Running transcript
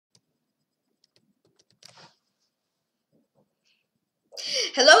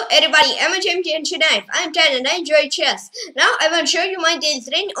Hello everybody, I'm Cherniaiev. I'm 10 and I enjoy chess. Now I will show you my daily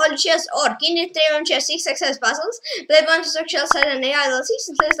training on chess or King 3 on chess 6 success puzzles. Play 1 to success and AI level 6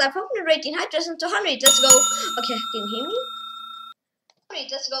 and place life open rating high to 200. Let's go. Okay, can you hear me? Great,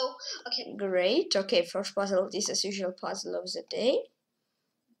 let's go. Okay, great. Okay, first puzzle. This is usual puzzle of the day.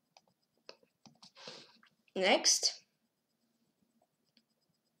 Next.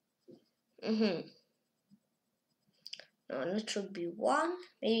 No, not rook b1.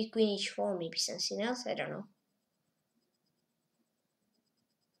 Maybe queen h4, maybe something else. I don't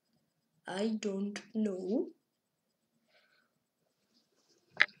know.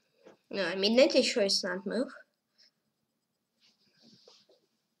 No, I mean, knight h4 is not move.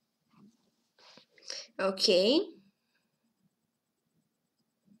 Okay.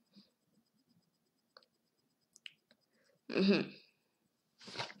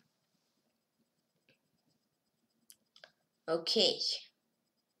 Okay.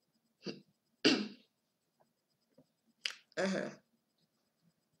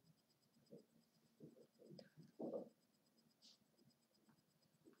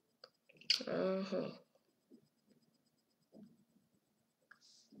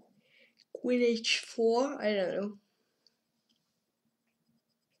 Queen h4, I don't know.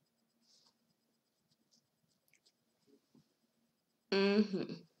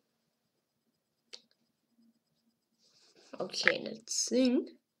 Okay, let's think.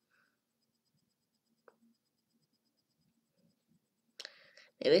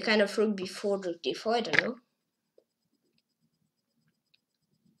 Maybe kind of rook b4, rook d4, I don't know.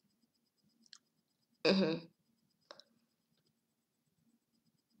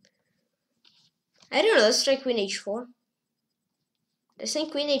 I don't know, let's try queen h4. I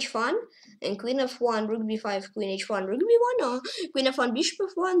think queen h1 and queen f1, rook b5, queen h1, rook b1, or queen f1, bishop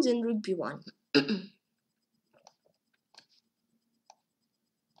f1, then rook b1.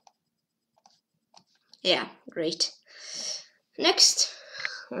 Yeah, great. Next.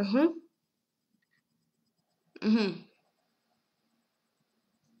 Queen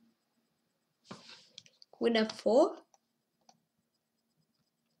f4.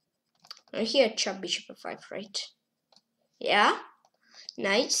 And here chop bishop f5, right? Yeah,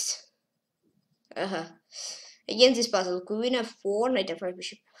 nice. Again, this puzzle, queen f4, knight f5,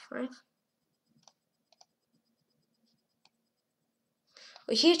 bishop f5.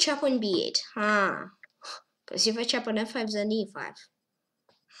 Oh, here chop on b8, because if I chop on f5, then e5.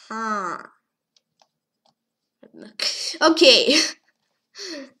 Okay.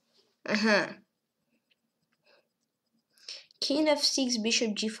 King f6,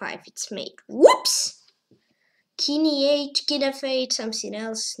 bishop g5, it's made. Whoops! King e8, king f8, something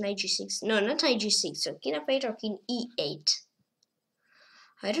else, knight g6. No, not knight g6, so king f8 or king e8.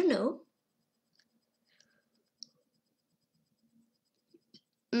 I don't know.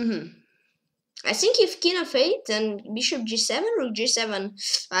 I think if king f8, then bishop g7, rook g7.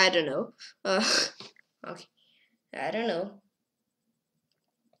 I don't know. Okay, I don't know.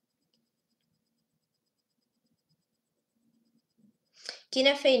 King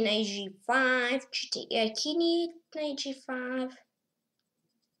f8, knight g5, king e8, knight g5.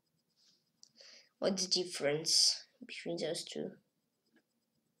 What's the difference between those two?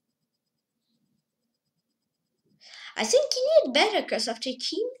 I think king e8 better, because after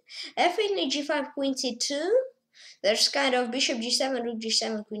king f8, knight g5, queen c2, there's kind of bishop g7, rook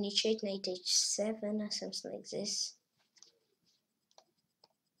g7, queen h8, knight h7, or something like this.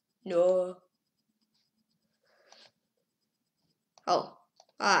 No. Oh.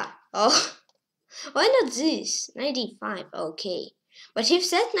 Why not this? Knight d5, okay. But if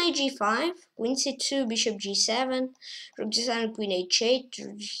that knight g5, queen c2, bishop g7, rook g7, queen h8,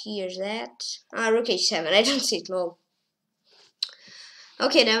 here's that. Rook h7, I don't see it low.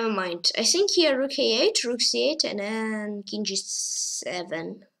 Okay, never mind. I think here rook a8, rook c8, and then king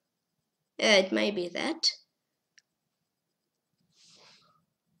g7. Yeah, it might be that.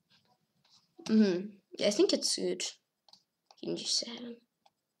 I think it's good. King g7.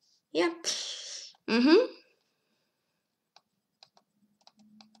 Yep.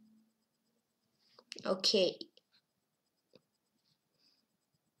 Okay.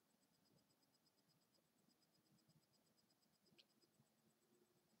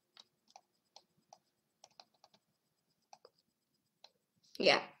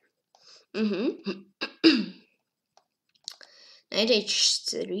 Yeah. Knight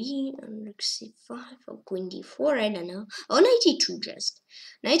h3 and rook c5 or queen d4, I don't know. Oh, knight e2 just.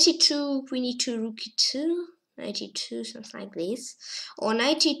 Knight e2, queen e2, rook e2, knight e2, something like this. Or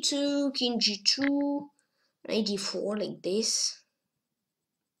knight e2, king g2, knight d4, like this.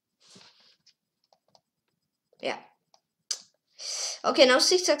 Yeah. Okay, now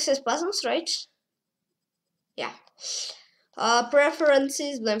 6 success puzzles, right? Yeah.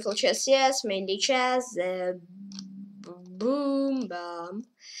 Preferences, blindfold chess, yes. Mainly chess. Boom, bam.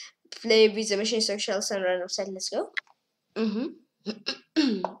 Play with the machine, so shells and random set. Let's go.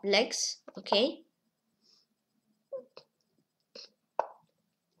 Legs, okay.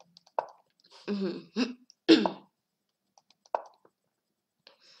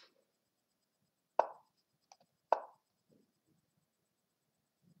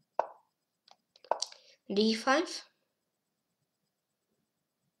 D5.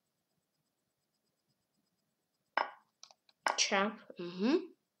 Chop.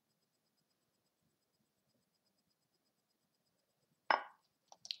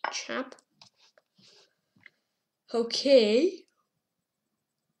 Chop. Okay.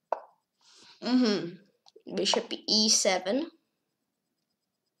 Bishop E7.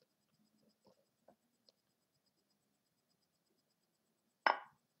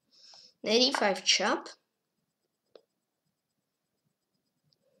 Knight E5 chop.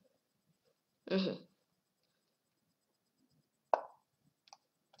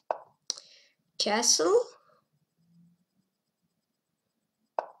 Castle.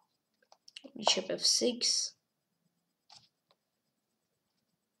 Bishop F6.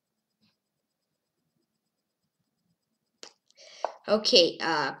 Okay,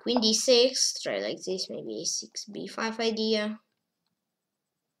 Queen D6. Try like this, maybe A6, B5 idea.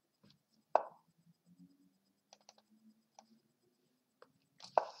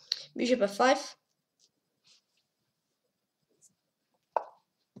 Bishop F5.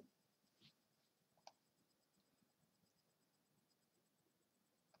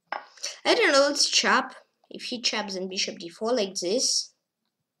 I don't know, let's chop. If he chops, then Bishop D4 like this.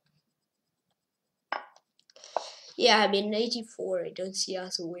 Yeah, I mean, Knight E4, I don't see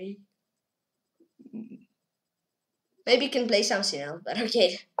us away. Maybe you can play something else, but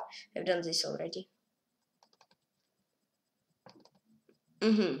okay, I've done this already.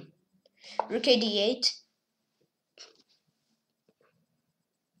 Rook A D8.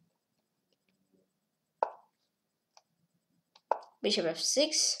 Bishop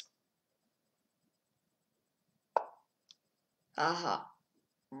F6. Aha.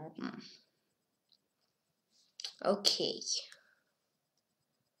 Okay.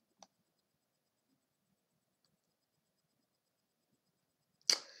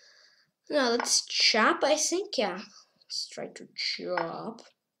 Now let's chop, I think, yeah. Let's try to chop.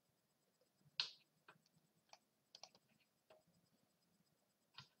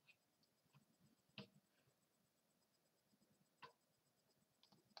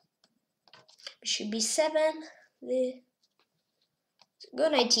 Bishop B7. Go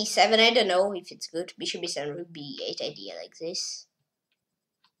knight T7. I don't know if it's good. Bishop B7, Rook B8 idea like this.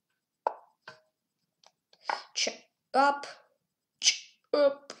 Chop up.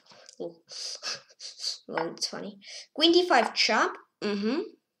 Chop. Oh. Well, it's funny. Queen D5 chop.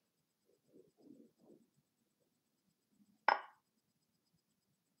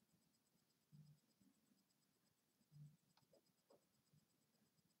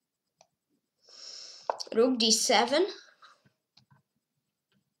 Rook D7.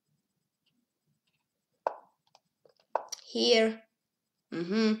 Here.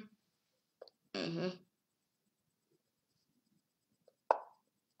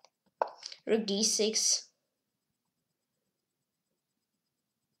 Rook D6.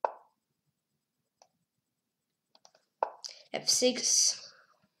 F6.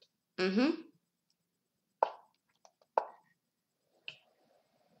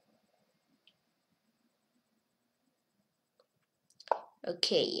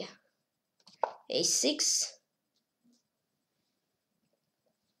 Okay. A6.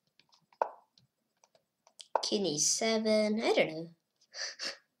 King E7. I don't know.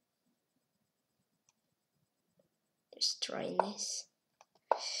 Just trying this.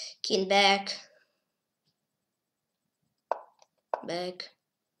 King back. Back.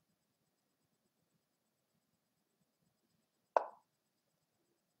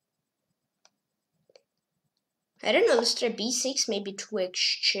 I don't know, let's try B6, maybe to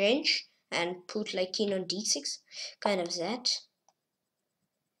exchange and put like king on D6. Kind of that.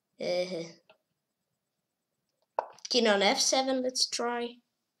 King on F7, let's try.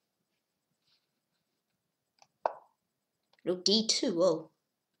 Rook D2, whoa.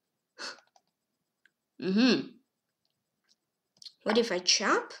 What if I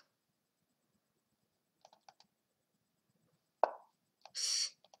chop?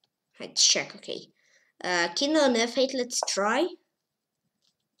 Let's check, okay. King on F8, let's try.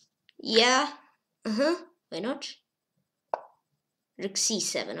 Yeah. Why not? Rook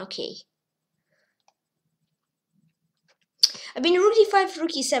C7, okay. I mean, rook d5,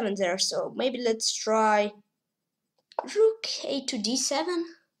 rook e7 there, so maybe let's try rook a to d7.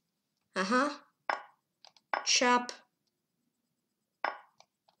 Chop.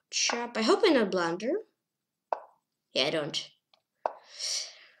 Chop. I hope I not blunder. Yeah, I don't.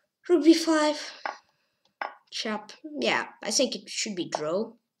 Rook b5. Chop. Yeah, I think it should be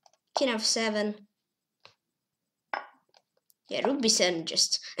draw. King f7. Yeah, rook b7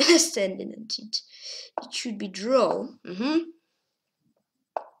 just standing at it. It should be draw.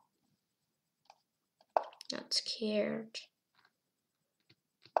 Not scared.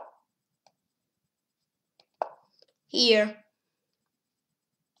 Here.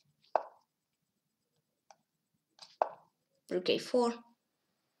 Rook a4.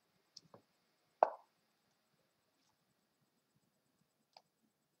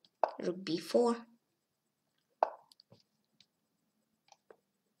 Rook b4.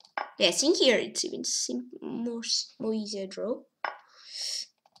 Yeah, I think here it's even more easier draw.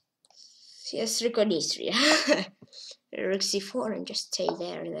 Yes, rook on e3. Rook c4 and just stay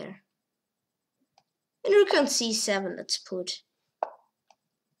there. And rook on c7, let's put.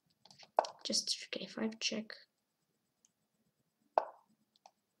 Just rook a5 check.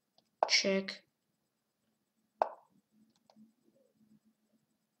 Check.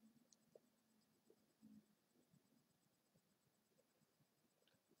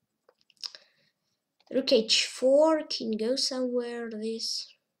 Rook h4 can go somewhere. This.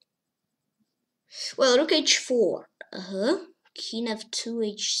 Well, rook h4. King f2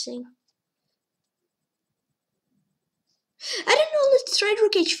 h6. I don't know. Let's try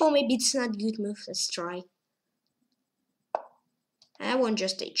rook h4. Maybe it's not a good move. Let's try. I want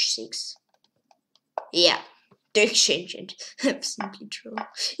just h6. Yeah, to exchange it. Simply true.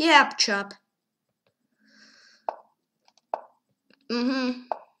 Yeah, chop.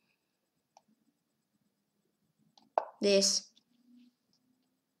 This.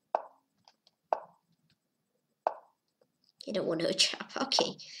 You don't want to chop.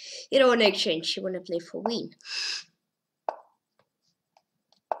 Okay. You don't want to exchange. You want to play for win.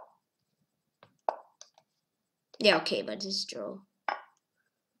 Yeah, okay, but this draw.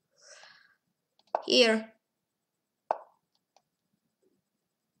 Here.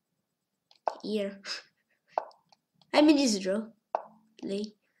 Here. I mean this draw.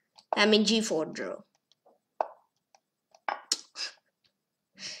 Play. I mean g4 draw.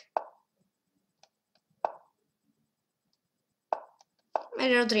 I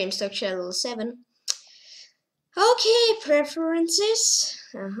draw dream stock channel 7. Okay, preferences.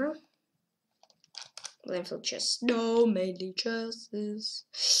 Blindfold chess. No, mainly chesses.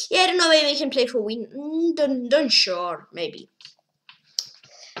 Yeah, I don't know, maybe I can play for win. Don't sure, maybe.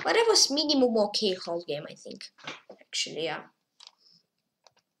 But it was minimum okay whole game, I think. Actually, yeah.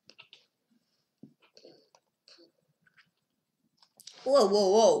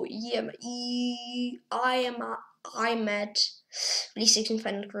 Whoa. Yeah, I'm at Blitz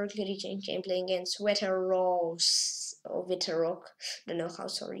final correctly reaching game playing against Wetteros or Witterrock. Don't know how,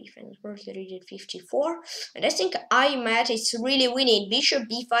 sorry, final correctly reached 54. And I think I'm at is really winning. Bishop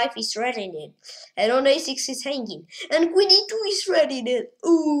b5 is ready in. And on a6 is hanging. And Queen e2 is ready in.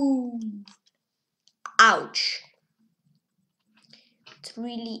 Ooh. Ouch. It's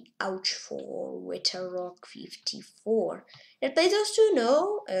really ouch for Wetterrock 54. Did I play those two?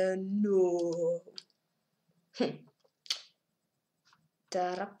 No. No.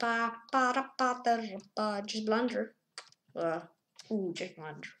 Just blunder. Just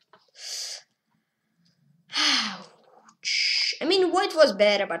blunder. Ouch. I mean, white was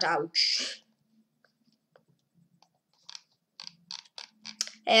better, but ouch.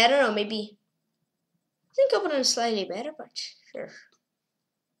 I don't know, maybe. I think opponent is slightly better, but sure.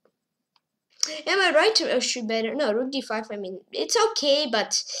 Am I right? Or should better? No, rook d5. I mean, it's okay,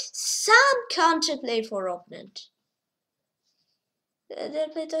 but some counterplay for opponent. Did I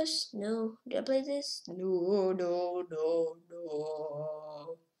play this? No. Did I play this? No.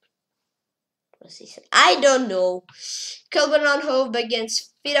 What's he said? I don't know. Kelvin on Hove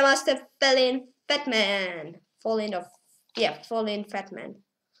against Master Fallen Fatman. Fallen Fatman.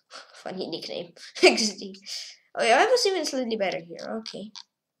 Funny nickname. XD. Oh yeah, I was even slightly better here. Okay.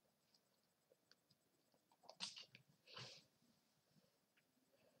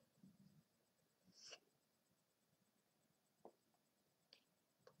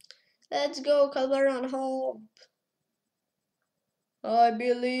 Let's go, Calvaron Hope. I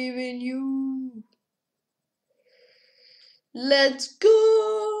believe in you. Let's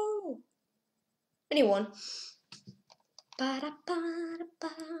go. Anyone.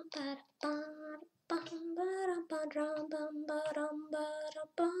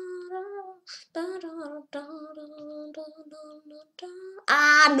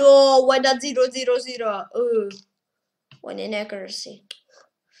 Ah, no! Why not 0, 0, 0? One inaccuracy.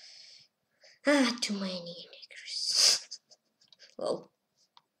 Ah, too many inaccuracies. Whoa.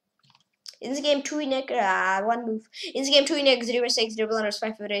 In this game, 2 inaccuracies. One move. In this game, 2 inaccuracies, 0 mistakes, 0 blunders,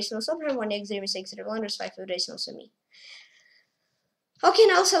 5 irrational. Sometimes 1 inaccuracy, 0 mistakes, 0 blunders, 5 irrational. So me. Okay,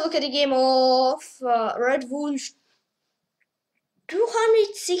 now let's have a look at the game of Red Wolf.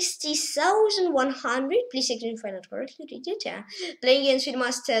 260,100. Please if I not correctly read it. Yeah. Playing against Field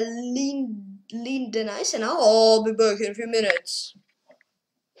Master Lindenice, and I'll be back in a few minutes.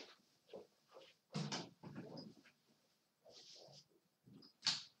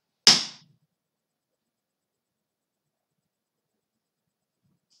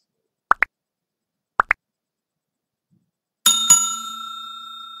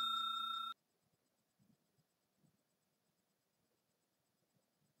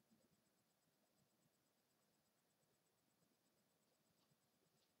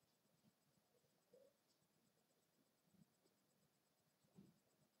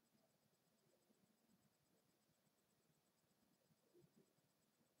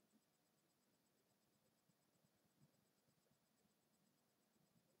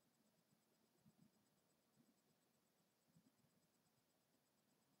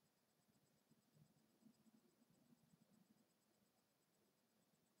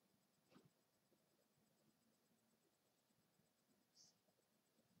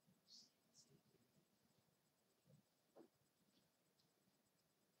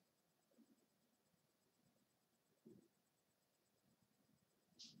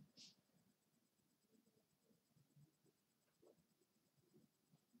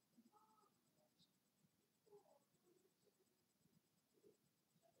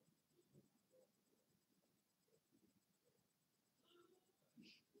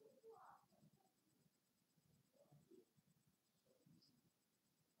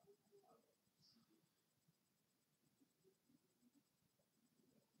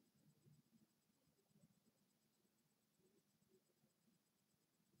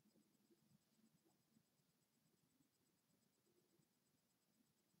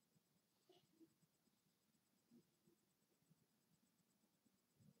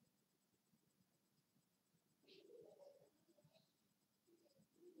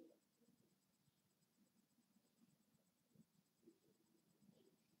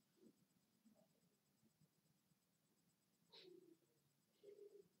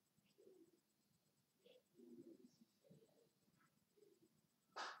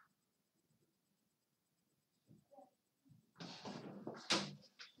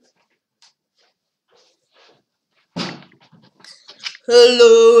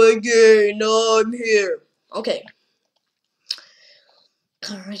 Hello again, I'm here. Okay.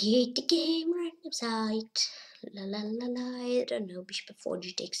 Create the game right website. La la la la, I don't know, bishop 4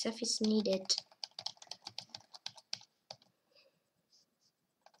 g takes f is needed.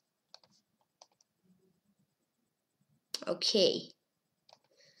 Okay.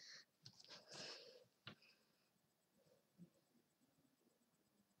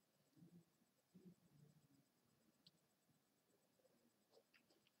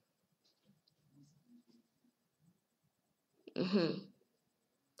 I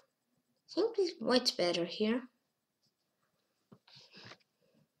think this white's better here.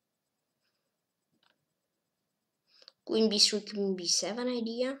 Queen b3, queen b7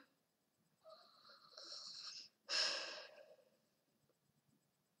 idea.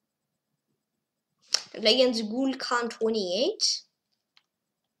 Against Ghoul Khan 28.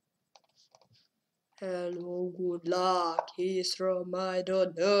 Hello, good luck. He's from I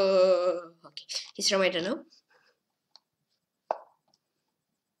don't know. Okay, he's from I don't know.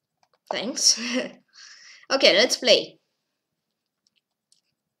 Thanks. Okay, let's play.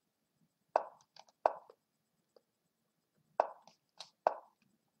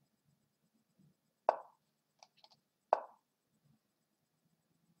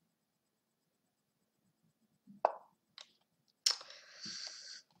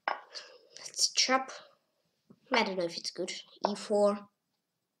 Let's chop. I don't know if it's good. E4.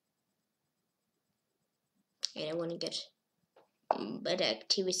 And I want to get better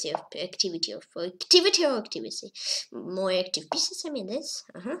activity. More active pieces. I mean this.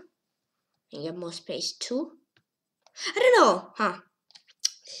 And get more space too. I don't know. I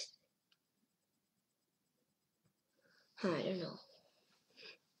don't know.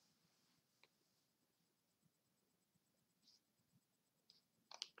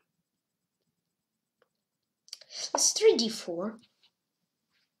 Let's 3d4.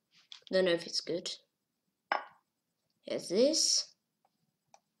 Don't know if it's good. Here's this.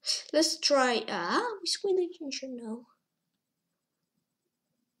 Let's try. We squeeze the tension now.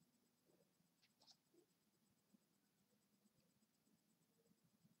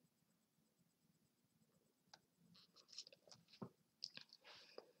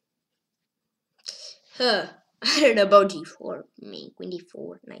 Huh. I don't know about d4. Queen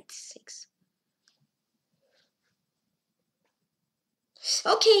d4, knight 6.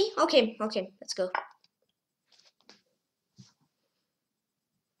 Okay. Let's go.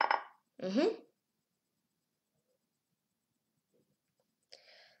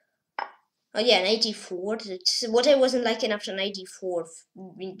 Oh yeah, knight d4. That's what I wasn't liking after knight d4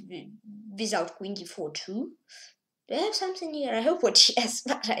 without queen d4 too. Do I have something here? I hope what yes,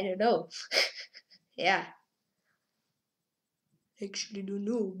 but I don't know. Yeah. Actually don't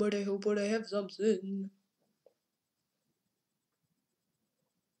know, but I hope I have something.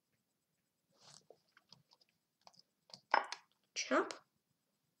 Chop.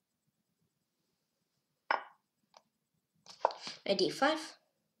 Knight d5.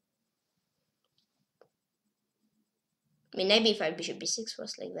 I mean, knight b5, bishop b6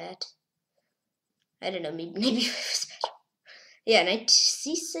 was like that. I don't know, maybe b5 was better. Yeah, knight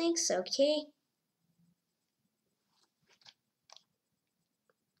c6, okay.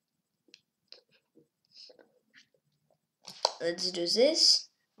 Let's do this.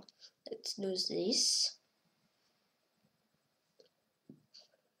 Let's do this.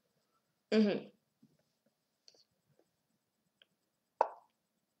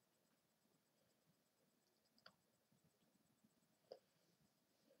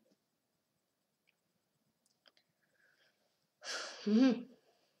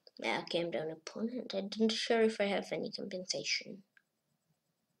 Yeah, came down opponent. I didn't sure if I have any compensation.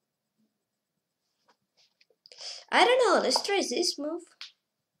 I don't know. Let's try this move.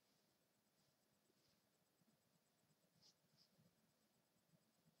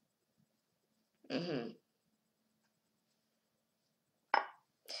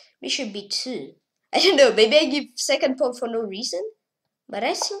 Bishop b2. I don't know. Maybe I give second pawn for no reason, but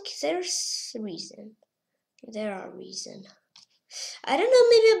I think there's a reason. There are reason. I don't know.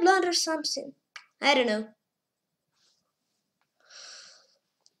 Maybe I blunder something. I don't know.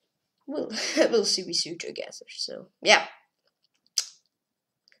 We'll see. We see together. So yeah,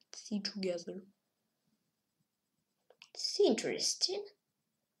 see together. It's interesting.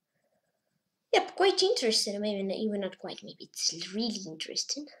 Yep, quite interesting. Maybe even not quite. Maybe it's really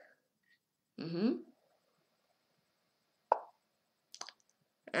interesting.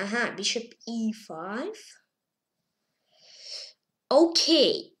 Bishop e5.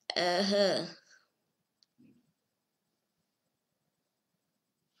 Okay.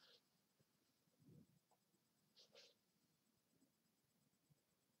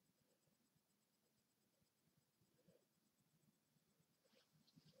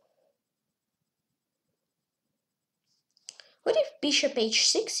 What if bishop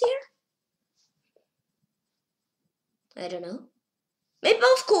h6 here? I don't know. Maybe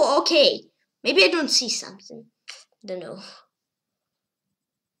of course. Okay. Maybe I don't see something. Don't know.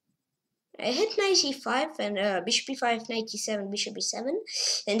 I hit knight e5 and bishop e5, knight e7, bishop e7,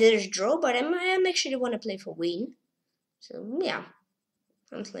 and there's draw. But I'm actually want to play for win. So yeah,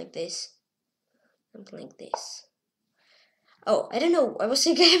 something like this. Something like this. Oh, I don't know. I was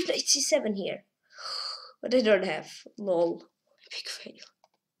thinking I have knight c7 here, but I don't have. Lol. Big fail.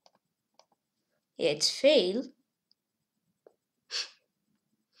 Yeah, it's fail.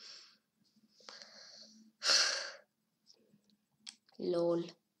 Lol.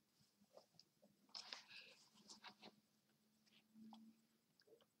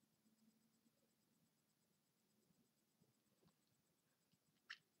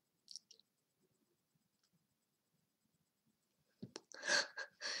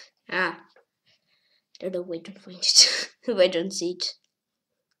 Don't know, wait, don't find it. I don't see it.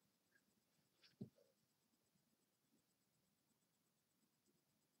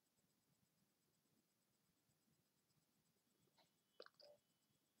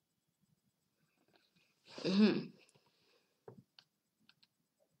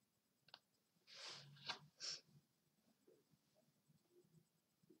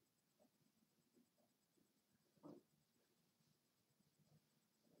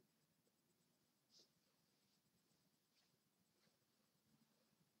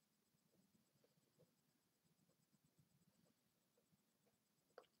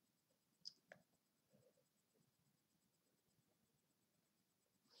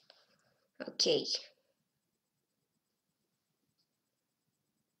 Okay.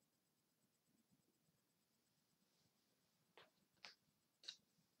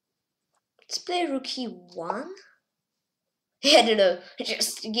 Let's play rook e1. I don't know. I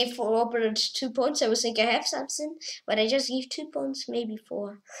just give for opponent 2 points. I was thinking I have something, but I just give 2 points maybe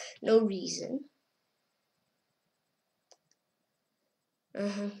for no reason.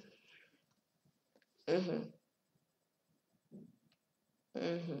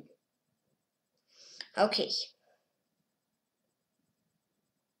 Okay.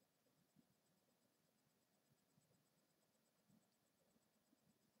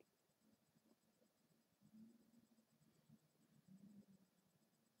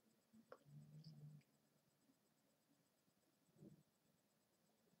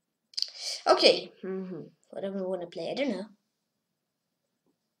 Okay. What do we want to play? I don't know.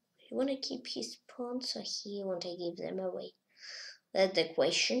 You want to keep his pawns or he want to give them away? That's the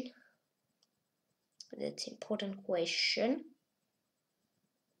question. That's an important question.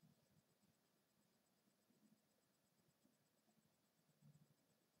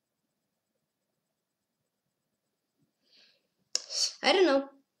 I don't know.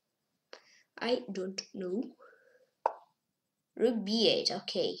 I don't know. Rook b8,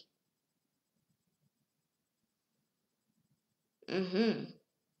 okay.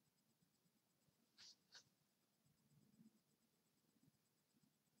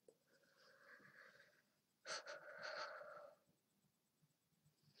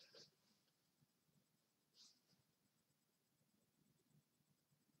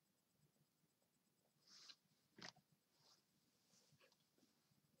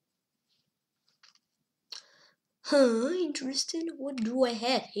 Huh, interesting. What do I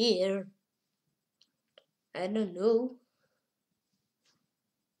have here? I don't know.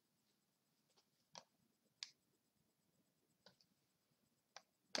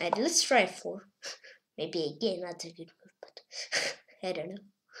 Alright, let's try 4. Maybe again, that's a good move, but I don't know.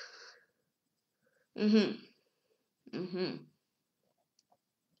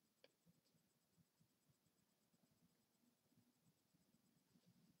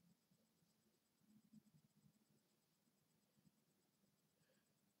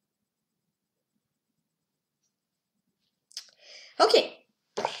 Okay.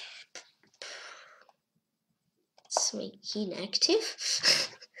 Let's make king active.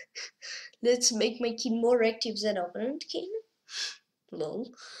 Let's make my king more active than opponent king.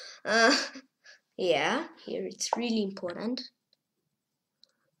 Lol. Yeah, here it's really important.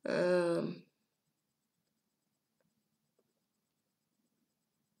 Oh,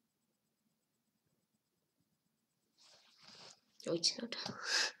 it's not.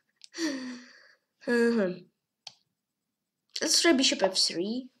 Let's try bishop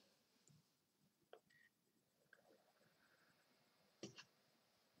f3.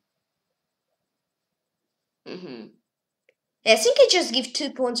 I think I just give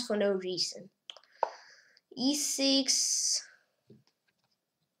 2 pawns for no reason. e6.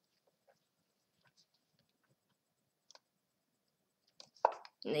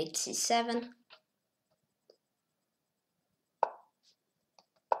 Knight c7.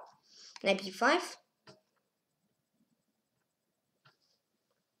 Knight b5.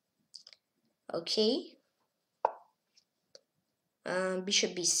 Okay.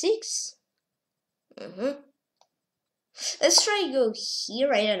 Bishop b6. Let's try go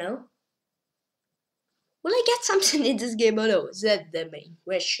here. I don't know. Will I get something in this game or no? Is that the main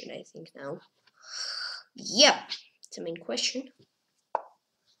question, I think, now? Yep, it's the main question.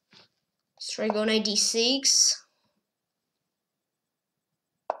 Let's try go knight d6.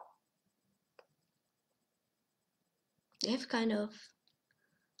 They have kind of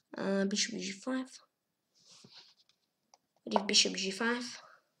bishop g5. What if bishop g5?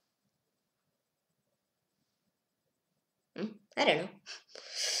 I don't know.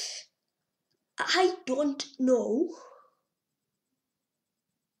 I don't know.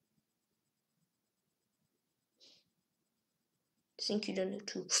 I think you don't know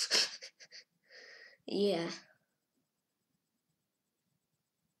too. Yeah.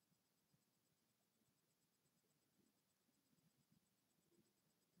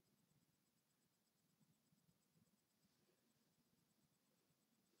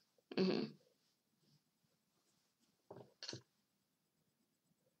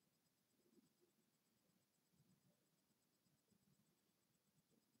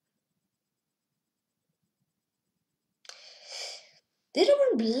 Did I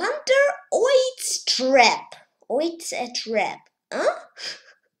want blunder or it's trap? Or it's a trap? Huh?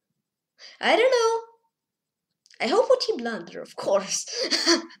 I don't know. I hope what he blunder, of course.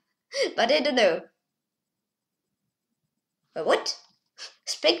 But I don't know. But what?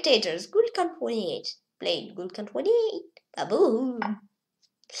 Spectators, Gulkan 28. Played Gulkan 28. Baboom.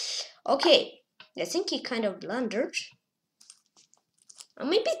 Okay. I think he kind of blundered. Or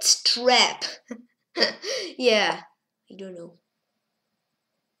maybe it's trap. Yeah. I don't know.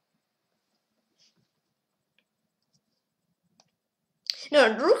 No,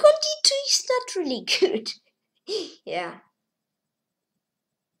 rook on d2 is not really good. Yeah.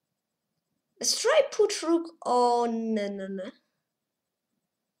 Let's try put rook on... No.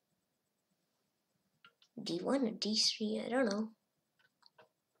 D1 or D3, I don't know.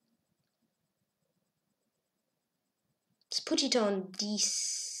 Let's put it on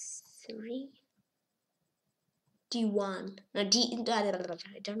D3. D1. No, I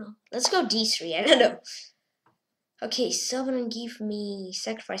don't know. Let's go D3, I don't know. Okay, sovereign give me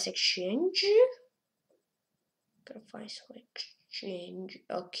sacrifice exchange. Sacrifice for exchange,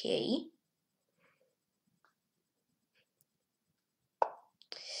 okay.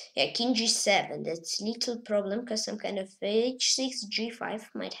 Yeah, king g7, that's little problem because some kind of h6,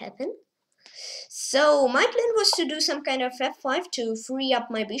 g5 might happen. So my plan was to do some kind of f5 to free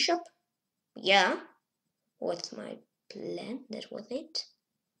up my bishop. Yeah, what's my plan? That was it.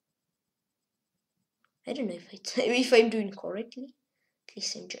 I don't know if I'm doing correctly. At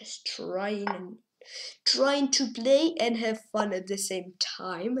least I'm just trying to play and have fun at the same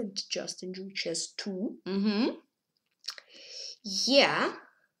time and just enjoy chess too. Yeah.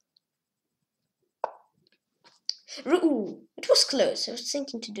 Ooh, it was close. I was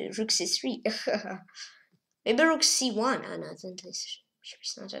thinking to do rook c3. Maybe rook c1. Oh no, then this bishop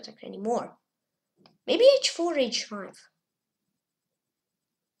is not attacked anymore. Maybe h4, h5.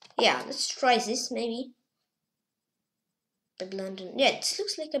 Yeah, let's try this maybe. A blunder. Yeah, it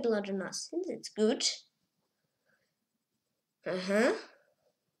looks like a blunder nothing. That's good. Uh-huh.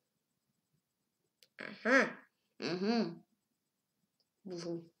 Uh-huh.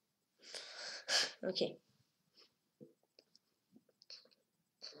 Okay.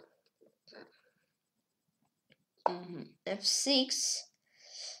 F6.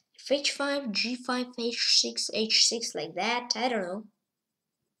 H5, G5, H6, H6 like that. I don't know.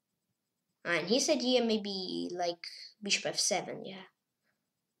 And his idea maybe like bishop F7, yeah.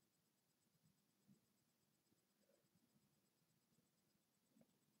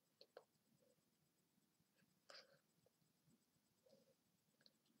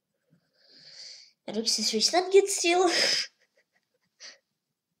 And rook c3 is not good still.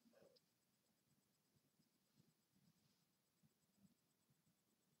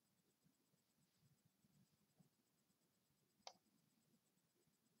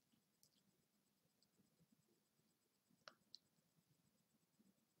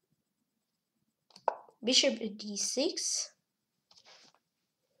 Bishop d6.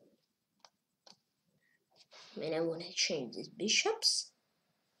 I mean, I want to change these bishops.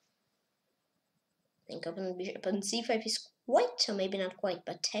 I think upon bishop on c5 is quite, or maybe not quite,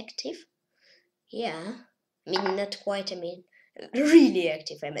 but active. Yeah. I mean, not quite, I mean, really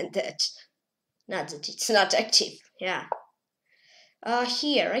active, I meant that. Not that it's not active, yeah.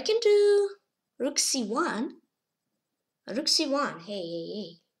 Here, I can do rook c1. Rook c1,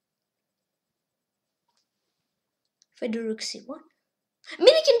 hey. If I do rook c1. I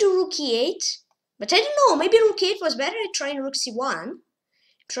mean, I can do rook e8. But I don't know, maybe rook e8 was better at trying rook c1.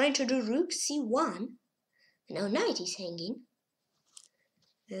 Trying to do rook c1. Now knight is hanging.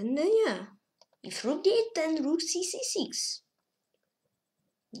 And yeah. If rook d8, then rook c6.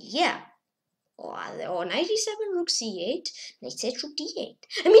 Yeah. Or knight e7, rook c8, knight c8, rook d8.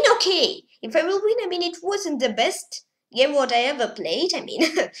 I mean, okay, if I will win, I mean, it wasn't the best game what I ever played. I mean,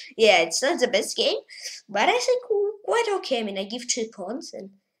 yeah, it's not the best game, but I think quite okay. I mean, I give 2 pawns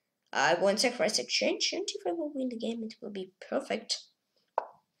and I won sacrifice exchange, and if I will win the game, it will be perfect.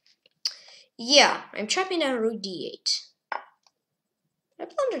 Yeah, I'm trapping down rook d8. I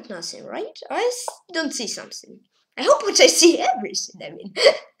blundered nothing, right? I don't see something. I hope that I see everything, I mean.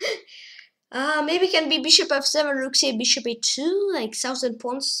 Maybe it can be bishop f7, rook c8, bishop a2, like 1000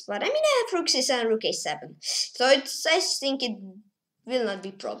 pawns. But I mean, I have rook c7, rook a7. So I think it will not be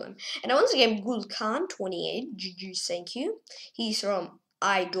a problem. And once again, Gul Khan, 28, GG, thank you. He's from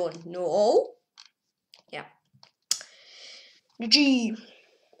I don't know. Yeah. GG,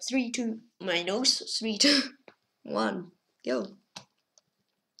 3, 2, my nose, 3, 2, 1, go.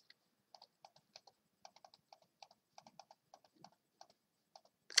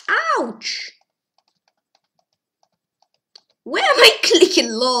 Ouch! Where am I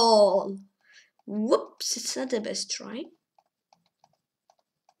clicking? Lol. Whoops, it's not the best try.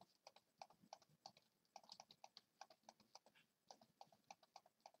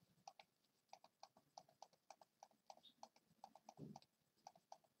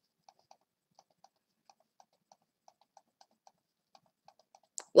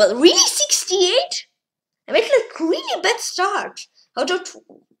 Well, really 68? I made like really bad start. How to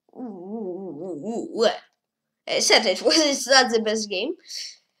I said it's not the best game.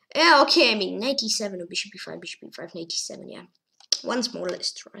 Yeah, okay, I mean 97 or bishop b5, 97, yeah. Once more,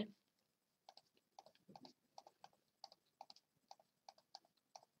 let's try.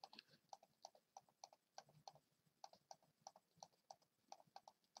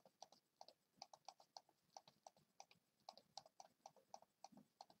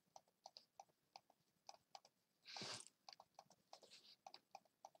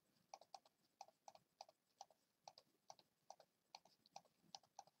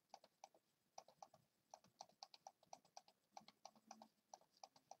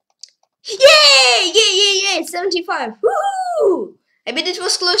 Yay, 75. Woohoo! I mean, it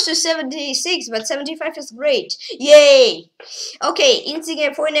was close to 76, but 75 is great. Yay! Okay, in the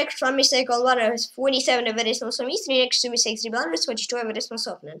game, 4 next one mistake on 1 is 47 average no some 3 next 2 mistakes, 3 blunders, 22 average no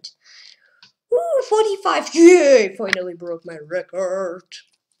opponent. Ooh, 45. Yay! Finally broke my record.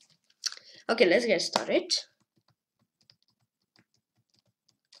 Okay, let's get started.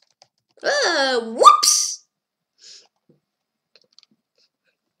 Whoops!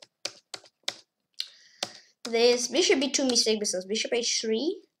 This bishop b2 mistake business, bishop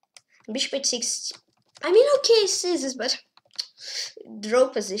h3, bishop h6. I mean, okay, scissors, but draw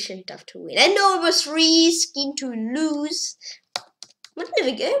position tough to win. I know it was risky to lose, but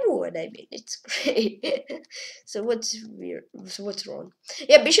the game won. I mean, it's great. So what's weird? So what's wrong?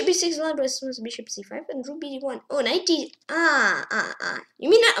 Yeah, bishop b6 land was bishop c5 and rook b1. Oh, 90. You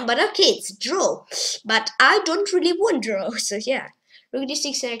mean, but okay, it's draw. But I don't really want draw. So yeah, rook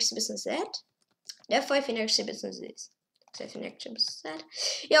d6 next business that. f5 in next business this. F5 in next business that.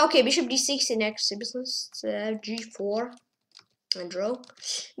 Yeah, okay, bishop d6 in next business g4 and draw.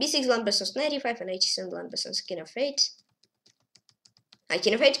 b6 land business 95 and h7 land business king of 8. I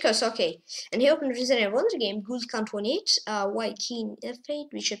king of 8 because okay. And he opened Resident Evil game, Gould count 28, white king f8,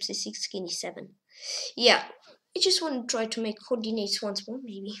 bishop c6, king e7. Yeah, I just want to try to make coordinates once more,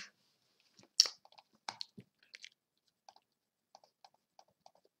 maybe.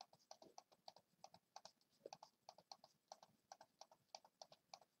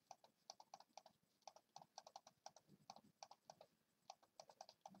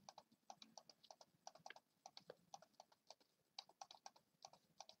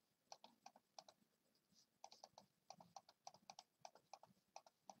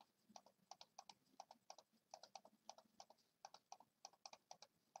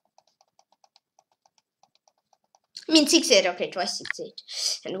 I mean 6-8, okay, twice 6-8.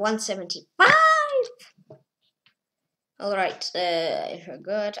 And 175. Alright, I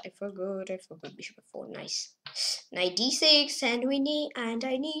forgot bishop f4, nice. Knight d6, and we need, and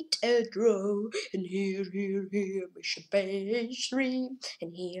I need a draw. And here, bishop h3,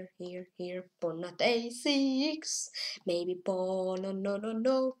 and here, pawn at a6, maybe pawn,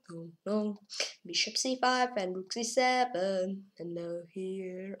 no, bishop c5 and rook c7, and now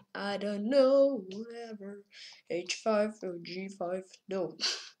here, I don't know, whatever, h5 or g5, no,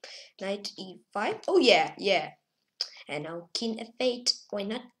 knight e5, oh yeah. And now king f8. Why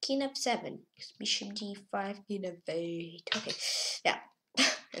not king f7? Bishop d5, king f8. Okay, yeah.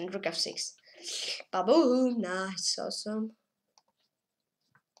 And rook f6. Baboom, nice, awesome.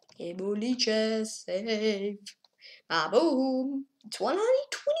 Ebolice, save. Baboom. It's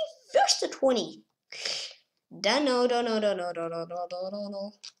 121st to 20. No.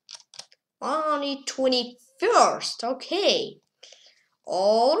 121st. Okay.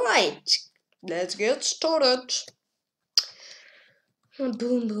 Alright. Let's get started. Boom,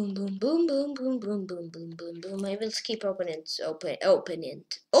 boom, boom, boom, boom, boom, boom, boom, boom, boom. I will skip opponents.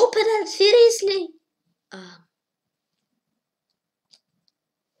 Opponent, seriously?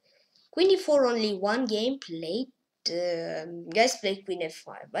 Queen e4, only one game played. Guys play queen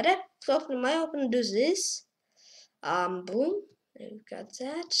f5. But my opponent does this. Boom. I've got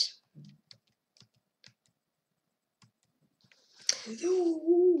that.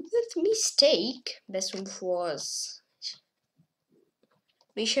 Ooh, that's a mistake. Best move was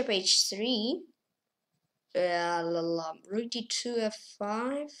bishop h3. Rook d2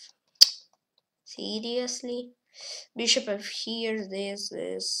 f5. Seriously? Bishop f here, this.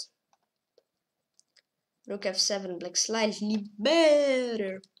 Rook f7, black slightly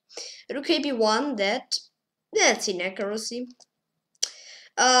better. Rook ab1, that's inaccuracy.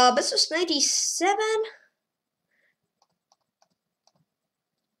 Best was 97.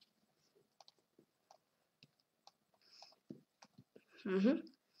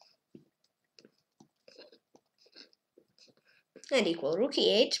 And equal rook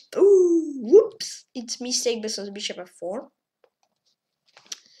e8. Ooh, whoops! It's mistake because bishop f4.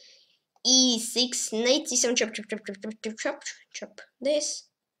 e6, knight c7, chop. This.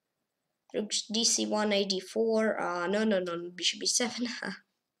 Rook dc1, knight d4. No, bishop b7.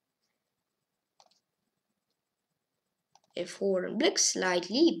 f4 and black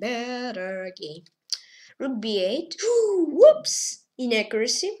slightly better again. Rook b8. Ooh, whoops!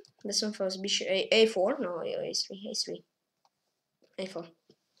 Inaccuracy. This one first bishop a4. No, a3. A4.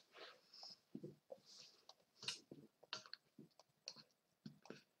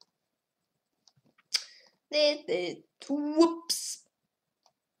 Whoops.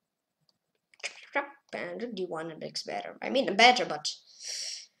 And d1 and x better. I mean better, but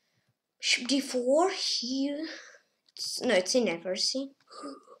bishop d4 here. No, it's inaccuracy.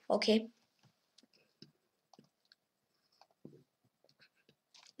 Okay.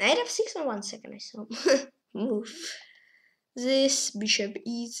 Knight f6 in 1 second, I saw. Move. This bishop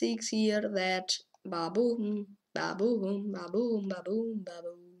e6 here, that. Ba-boom, ba-boom, ba-boom, ba-boom,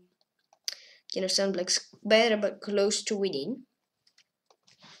 ba-boom. You know, sound like better but close to winning.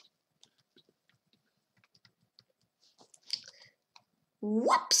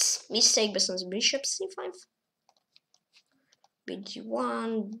 Whoops! Mistake versus bishop c5.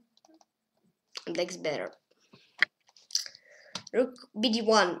 bd1. Black's better. Rook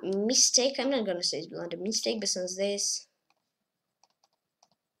bd1. Mistake. I'm not gonna say it's blunder. Mistake versus this.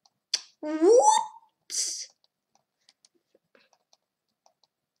 Whoops!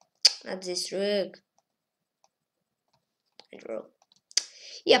 Not this rook. I draw.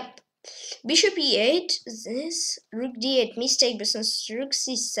 Yep. Bishop e8. This. Rook d8. Mistake versus rook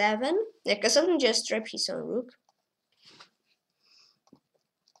c7. Yeah, because someone just trapped his own rook.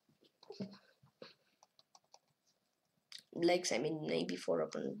 Black's, I mean, maybe 4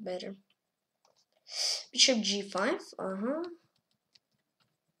 opponent better. Bishop g5.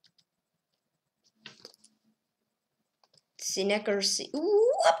 It's inaccuracy.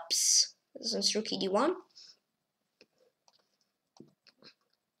 Whoops! This is rook d1.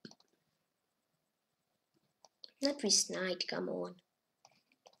 Not with knight, come on.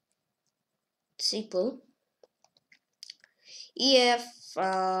 It's equal. Ef,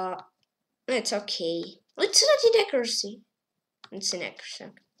 it's okay. It's not inaccuracy. It's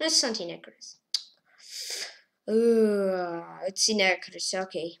inaccuracy. It's not inaccuracy. It's inaccuracy.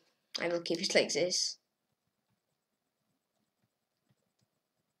 Okay, I will keep it like this.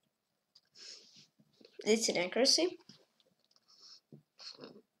 It's inaccuracy.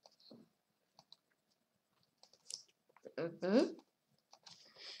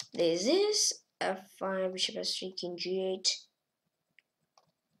 This is f5, bishop s3, king g8.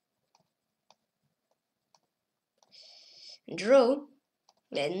 Draw.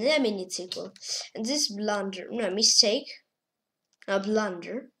 And I mean it's equal. And this blunder, no mistake. A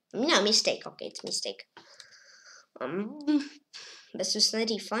blunder. No mistake. Okay, it's mistake. Versus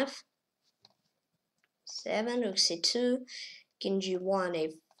 95. 7, rook c2, king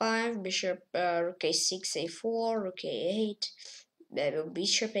g1, a5, bishop rook a6, a4, rook a8,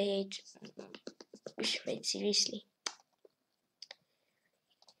 bishop a8, bishop a8, seriously.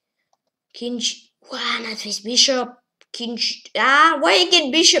 King g, wow, not with bishop, king g, why again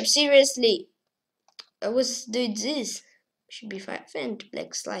bishop, seriously? I was doing this, should be 5 and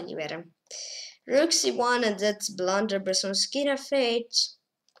black slightly better. Rook c1 and that's blunder, versus king f8.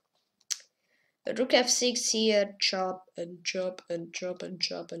 Rook f6 here, chop and chop and chop and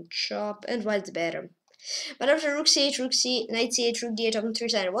chop and chop, and white's better. But after rook c8, rook c, knight c8, rook d8, open 3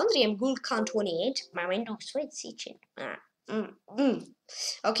 side, 1 3, I'm good, count 28. My windows, wait, c-chin.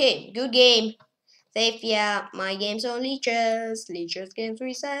 Okay, good game. Safe, yeah, my game's on Leeches. Leeches game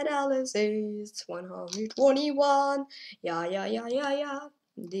 3 side analysis. 121. Yeah.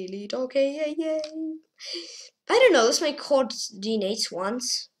 Delete, okay, yeah. I don't know, let's make coordinates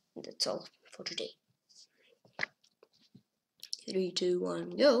once. That's all for today. 3, 2, 1,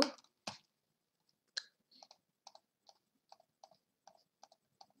 go.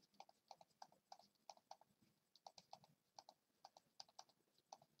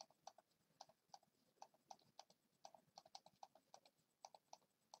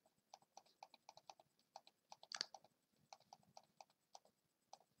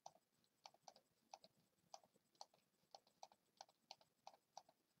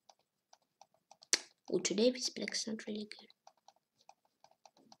 Oh, today this black's not really good.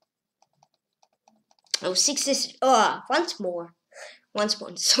 Oh, 6 is once more.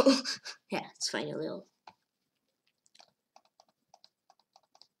 So yeah, it's finally all.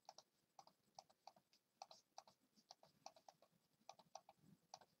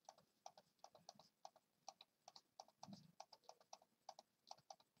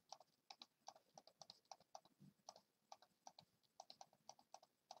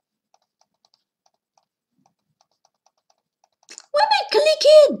 Why am I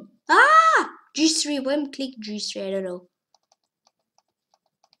clicking? G3, why am I click G3? I don't know.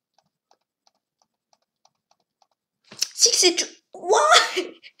 62.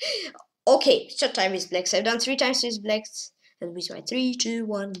 Why? Okay, short time with blacks. I've done 3 times with blacks. And with white. 3, 2,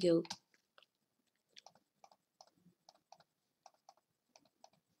 1, go.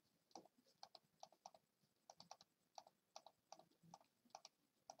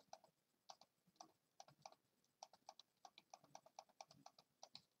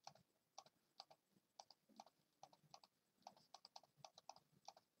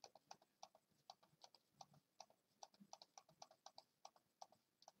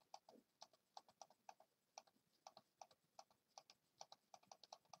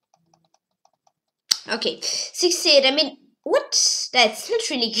 Okay, 68. I mean, what? That's not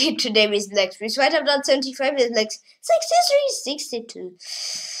really good today with Blacks. We might have done 75 with Blacks. 63, 62.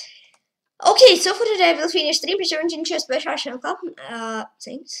 Okay, so for today we'll finish 3 presenting chess by Russian Club.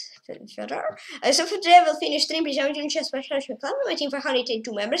 Thanks. So for today we'll finish 3 presenting chess by Russian Club. My team for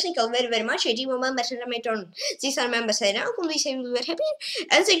 182 members. Thank you all very, very much. I do remember to my turn. These are members I now. Please say we were happy.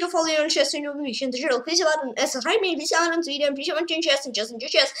 And thank you for following on chess and innovation. The journal. Please about an subscribe me. Please on Twitter and presenting chess and just enjoy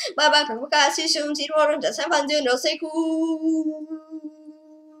chess. Bye bye. See you soon. See you tomorrow. That's 500. Say cool.